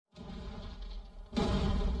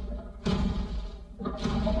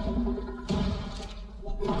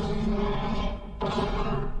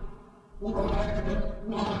What's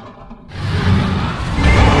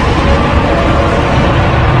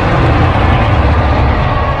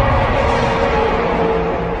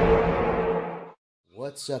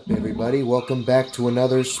up, everybody? Welcome back to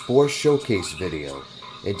another Spore showcase video.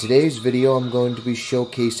 In today's video, I'm going to be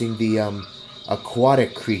showcasing the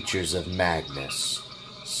aquatic creatures of Magnus.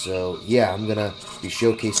 So, yeah, I'm going to be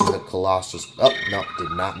showcasing the Colossus... Oh, no,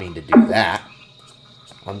 did not mean to do that.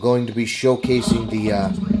 I'm going to be showcasing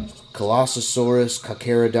the Colossosaurus,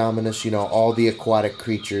 Carcharodominus, you know, all the aquatic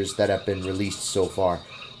creatures that have been released so far.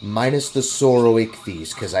 Minus the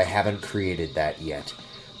Sauroichthyes, because I haven't created that yet.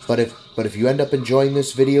 But if you end up enjoying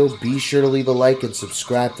this video, be sure to leave a like and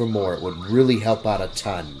subscribe for more. It would really help out a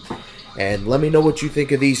ton. And let me know what you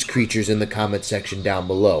think of these creatures in the comment section down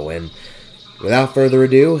below. And without further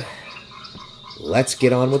ado, let's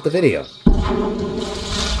get on with the video.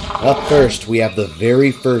 Up first, we have the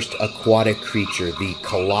very first aquatic creature, the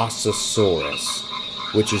Colossosaurus,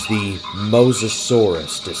 which is the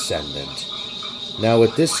Mosasaurus descendant. Now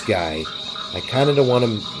with this guy, I kind of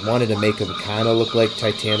wanted to make him kind of look like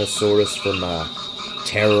Titanosaurus from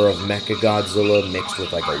Terror of Mechagodzilla mixed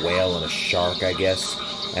with like a whale and a shark, I guess,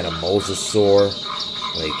 and a mosasaur.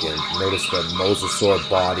 Like, notice the mosasaur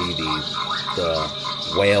body, the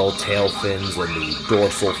whale tail fins, and the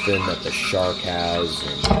dorsal fin that the shark has.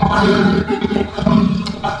 And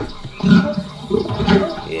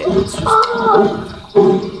yeah, it's just...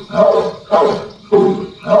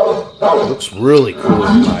 It looks really cool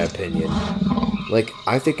in my opinion. Like,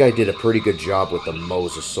 I think I did a pretty good job with the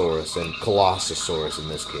Mosasaurus and Colossosaurus in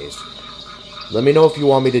this case. Let me know if you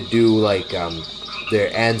want me to do, like,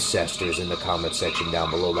 their ancestors in the comment section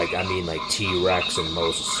down below. Like, I mean, like, T-Rex and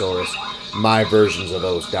Mosasaurus. My versions of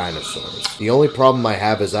those dinosaurs. The only problem I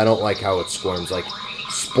have is I don't like how it squirms. Like,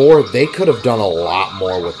 Spore, they could have done a lot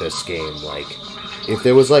more with this game. Like, if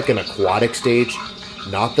there was, like, an aquatic stage,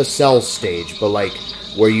 not the cell stage, but, like,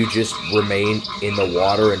 where you just remain in the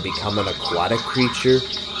water and become an aquatic creature,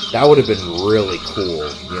 that would have been really cool,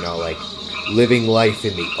 you know, like living life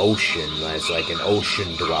in the ocean as like an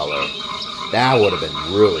ocean dweller. That would have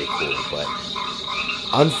been really cool, but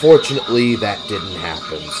unfortunately that didn't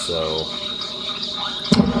happen, so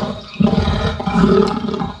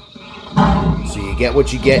you get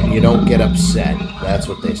what you get and you don't get upset. That's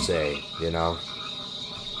what they say, you know.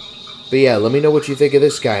 But yeah, let me know what you think of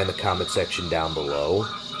this guy in the comment section down below.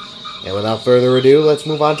 And without further ado, let's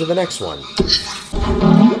move on to the next one.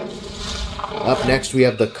 Up next, we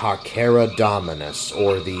have the Carcharodominus,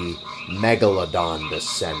 or the Megalodon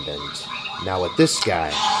descendant. Now with this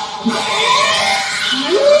guy...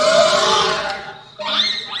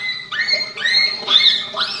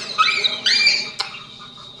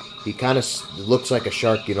 he kind of looks like a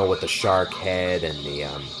shark, you know, with the shark head and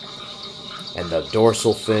the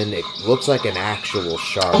dorsal fin. It looks like an actual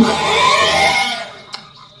shark.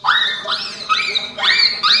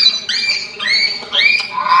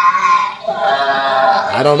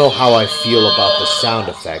 I don't know how I feel about the sound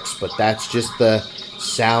effects, but that's just the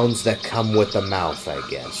sounds that come with the mouth, I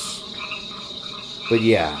guess. But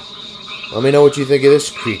yeah, let me know what you think of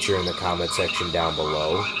this creature in the comment section down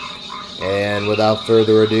below. And without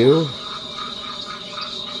further ado,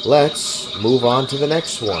 let's move on to the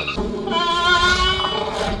next one.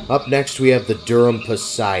 Up next, we have the Durham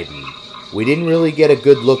Poseidon. We didn't really get a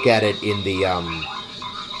good look at it in the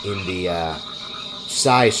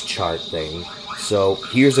size chart thing. So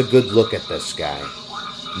here's a good look at this guy.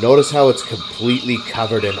 Notice how it's completely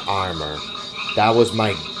covered in armor. That was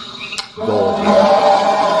my goal here.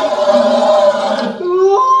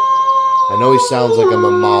 I know he sounds like a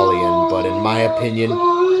mammalian, but in my opinion,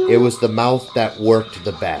 it was the mouth that worked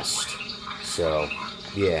the best. So,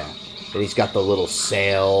 yeah. And he's got the little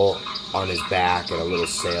sail on his back and a little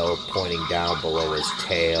sail pointing down below his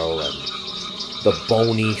tail and the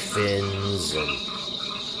bony fins. And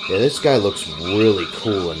yeah, this guy looks really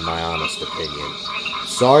cool in my honest opinion.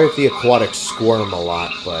 Sorry if the aquatics squirm a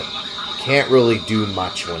lot, but can't really do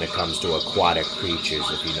much when it comes to aquatic creatures,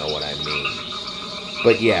 if you know what I mean.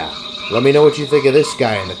 But yeah, let me know what you think of this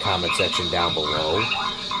guy in the comment section down below.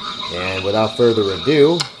 And without further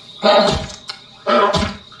ado,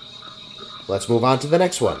 let's move on to the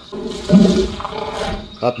next one.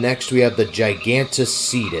 Up next, we have the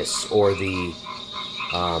Gigantocetus, or the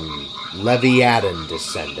Leviathan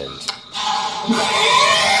descendant.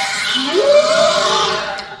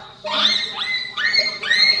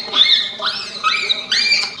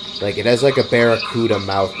 Like, it has like a barracuda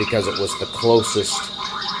mouth because it was the closest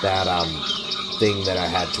that thing that I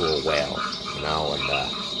had to a whale, you know, and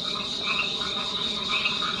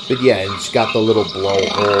but yeah, it's got the little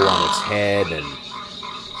blowhole on its head, and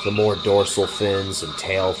some more dorsal fins, some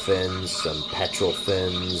tail fins, some pectoral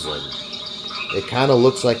fins, and it kind of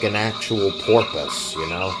looks like an actual porpoise, you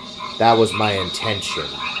know? That was my intention.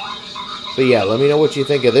 But yeah, let me know what you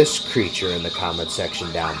think of this creature in the comment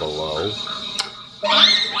section down below.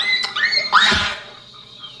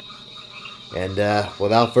 And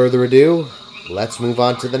without further ado, let's move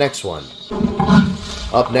on to the next one.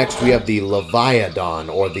 Up next, we have the Leviathan,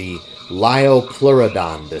 or the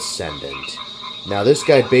Liopleurodon descendant. Now, this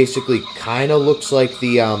guy basically kind of looks like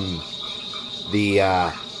the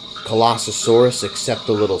Colossosaurus, except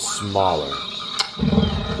a little smaller.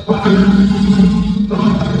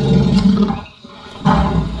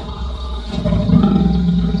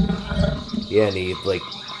 Yeah, and he, like,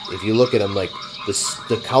 if you look at him, like,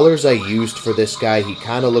 the colors I used for this guy, he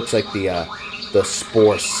kind of looks like the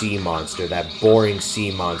Spore sea monster, that boring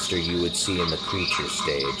sea monster you would see in the creature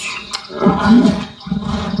stage.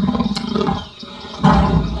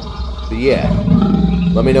 But yeah,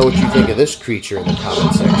 let me know what you think of this creature in the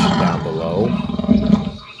comment section down below.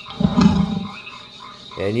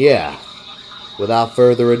 And yeah, without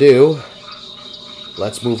further ado,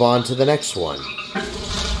 let's move on to the next one.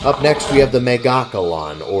 Up next, we have the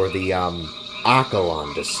Megacalon, or the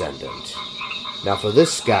Acalon descendant. Now, for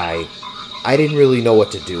this guy, I didn't really know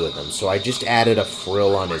what to do with him, so I just added a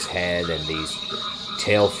frill on his head and these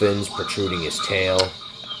tail fins protruding his tail.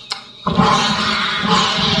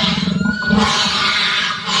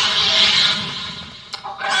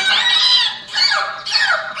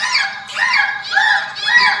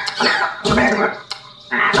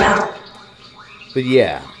 But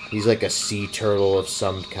yeah, he's like a sea turtle of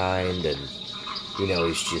some kind, and, you know,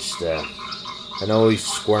 he's just, I know he's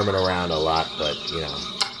squirming around a lot, but, you know.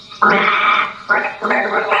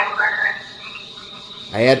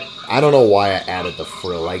 I don't know why I added the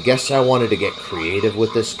frill. I guess I wanted to get creative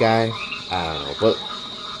with this guy. I don't know, but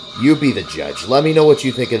you be the judge. Let me know what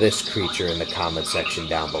you think of this creature in the comment section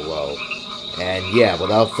down below. And yeah,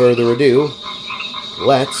 without further ado,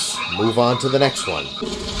 let's move on to the next one.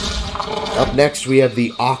 Up next, we have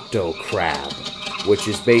the Octo Crab, which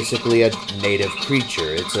is basically a native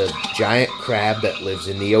creature. It's a giant crab that lives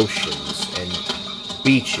in the oceans and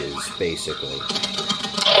beaches, basically.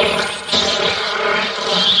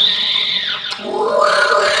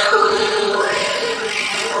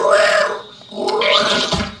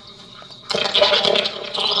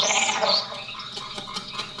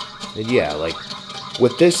 And yeah, like,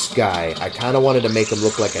 with this guy, I kind of wanted to make him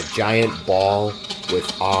look like a giant ball with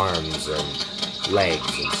arms and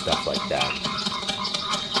legs and stuff like that.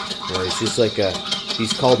 You know, he's just like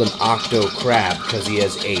he's called an octo crab because he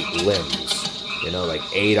has 8 limbs. You know, like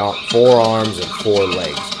 4 arms and 4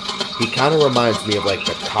 legs. He kind of reminds me of like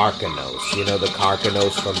the Carcharodominus. You know, the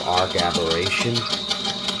Carcharodominus from Ark Aberration?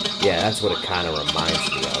 Yeah, that's what it kind of reminds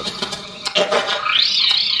me of.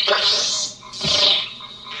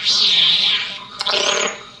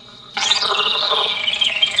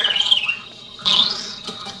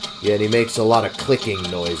 Yeah, and he makes a lot of clicking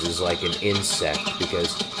noises like an insect,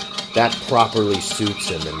 because that properly suits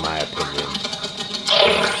him, in my opinion.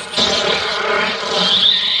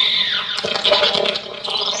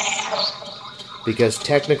 Because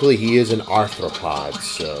technically he is an arthropod,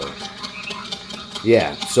 so...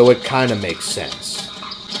 yeah, so it kind of makes sense.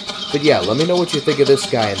 But yeah, let me know what you think of this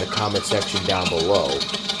guy in the comment section down below.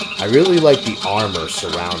 I really like the armor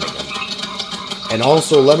surrounding him. And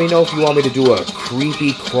also, let me know if you want me to do a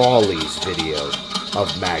creepy crawlies video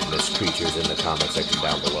of Magnus creatures in the comment section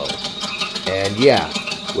down below. And yeah,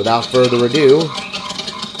 without further ado,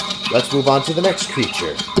 let's move on to the next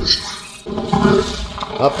creature.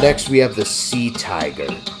 Up next, we have the Sea Tiger.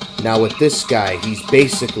 Now, with this guy, he's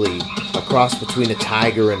basically a cross between a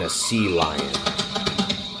tiger and a sea lion.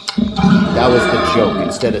 That was the joke.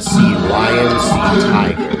 Instead of sea lion, sea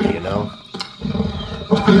tiger, you know?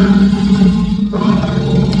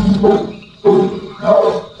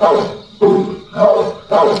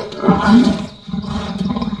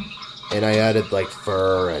 And I added like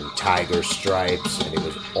fur and tiger stripes, and it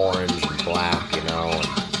was orange and black, you know.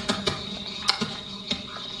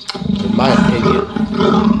 And in my opinion,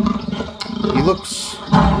 he looks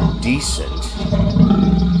decent.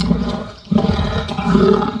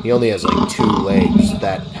 He only has like 2 legs.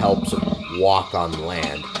 That helps him walk on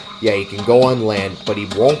land. Yeah, he can go on land, but he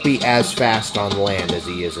won't be as fast on land as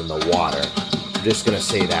he is in the water. I'm just going to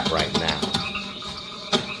say that right now.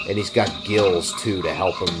 And he's got gills, too, to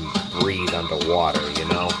help him breathe underwater, you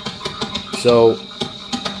know? So,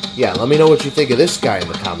 yeah, let me know what you think of this guy in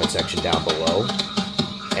the comment section down below.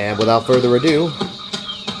 And without further ado,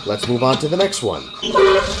 let's move on to the next one.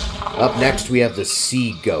 Up next, we have the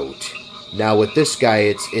Sea Goat. Now with this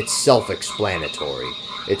guy, it's self-explanatory.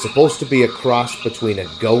 It's supposed to be a cross between a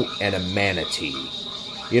goat and a manatee.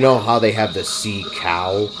 You know how they have the sea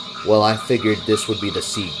cow? Well, I figured this would be the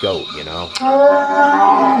sea goat, you know?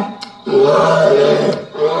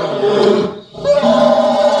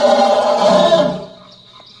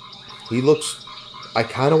 He looks... I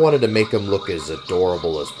kind of wanted to make him look as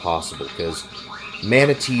adorable as possible, because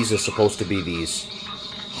manatees are supposed to be these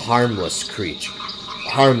harmless creatures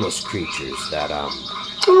that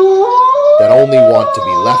only want to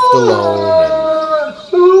be left alone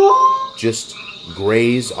and just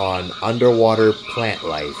graze on underwater plant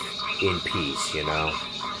life in peace, you know?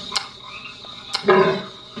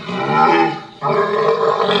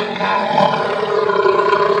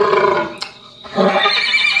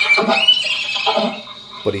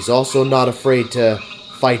 But he's also not afraid to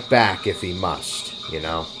fight back if he must, you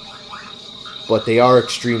know? But they are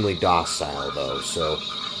extremely docile, though, so,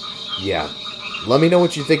 yeah. Let me know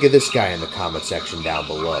what you think of this guy in the comment section down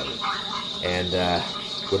below. And,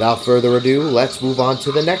 without further ado, let's move on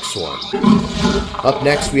to the next one. Up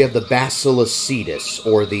next, we have the Basilocetus,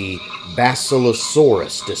 or the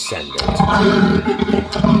Basilosaurus descendant.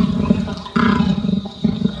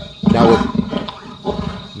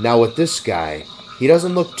 Now with this guy, he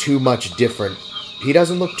doesn't look too much different. He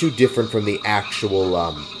doesn't look too different from the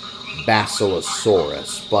actual,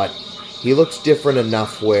 Basilosaurus, but he looks different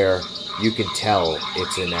enough where you can tell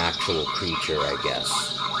it's an actual creature, I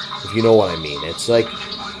guess. If you know what I mean. It's like,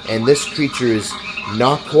 and this creature is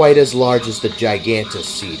not quite as large as the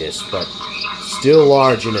Gigantocetus, but still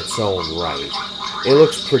large in its own right. It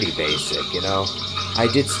looks pretty basic, you know? I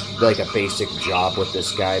did, like, a basic job with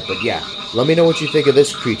this guy, but yeah. Let me know what you think of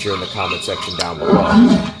this creature in the comment section down below.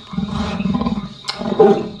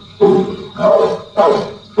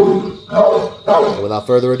 And without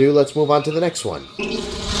further ado, let's move on to the next one.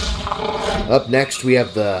 Up next, we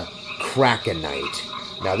have the Krakenite.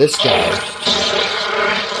 Now, this guy...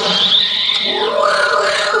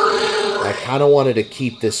 I kind of wanted to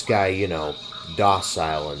keep this guy, you know,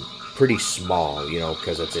 docile and pretty small, you know,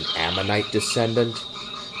 because it's an Ammonite descendant.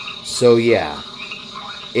 So, yeah.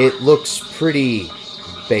 It looks pretty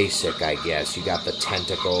basic, I guess. You got the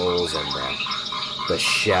tentacles and the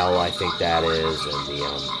shell, I think that is, and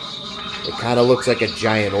it kind of looks like a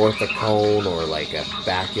giant orthocone or like a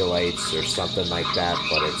baculites or something like that,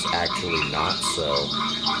 but it's actually not, so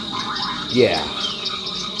yeah.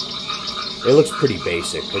 It looks pretty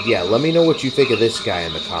basic, but yeah, let me know what you think of this guy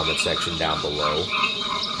in the comment section down below.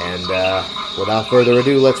 And without further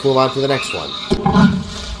ado, let's move on to the next one.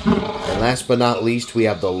 And last but not least, we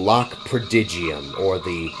have the Loch Prodigium, or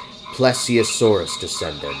the Plesiosaurus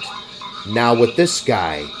descendant. Now, with this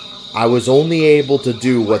guy, I was only able to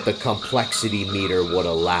do what the complexity meter would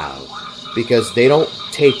allow, because they don't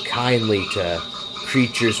take kindly to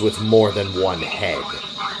creatures with more than one head.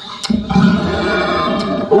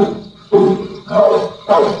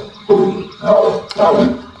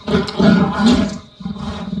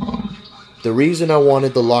 The reason I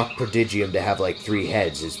wanted the Loch Prodigium to have like 3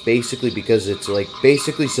 heads is basically because it's like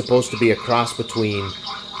basically supposed to be a cross between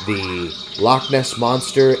the Loch Ness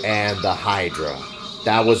Monster and the Hydra.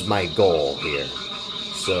 That was my goal here.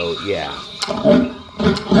 So, yeah.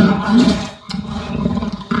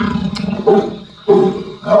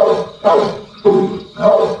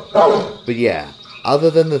 But yeah, other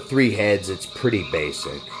than the 3 heads, it's pretty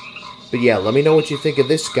basic. But yeah, let me know what you think of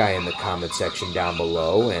this guy in the comment section down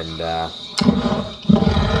below, and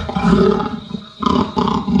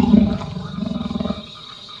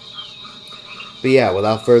but yeah,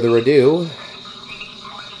 without further ado,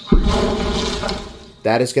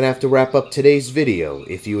 that is going to have to wrap up today's video.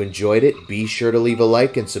 If you enjoyed it, be sure to leave a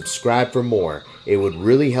like and subscribe for more. It would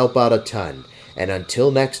really help out a ton. And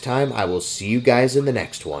until next time, I will see you guys in the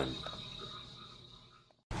next one.